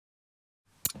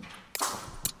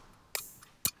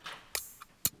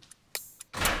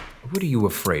What are you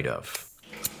afraid of?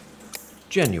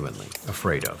 Genuinely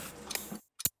afraid of.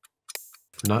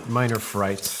 Not minor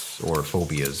frights or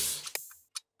phobias.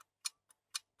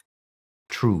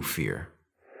 True fear.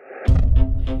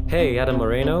 Hey, Adam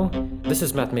Moreno. This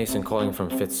is Matt Mason calling from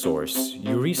Fifth Source.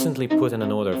 You recently put in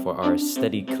an order for our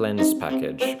Steady Cleanse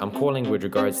package. I'm calling with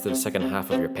regards to the second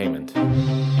half of your payment.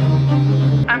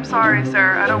 I'm sorry,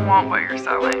 sir. I don't want what you're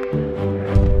selling.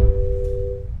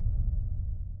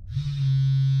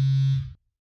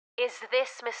 Is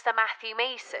this Mr. Matthew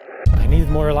Mason? I need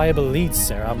more reliable leads,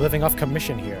 sir. I'm living off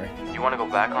commission here. You want to go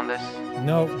back on this?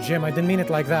 No, Jim, I didn't mean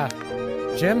it like that.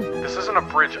 Jim? This isn't a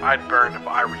bridge I'd burn if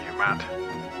I were you, Matt.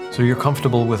 So you're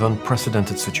comfortable with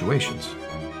unprecedented situations?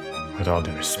 With all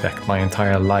due respect, my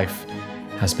entire life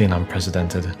has been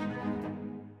unprecedented.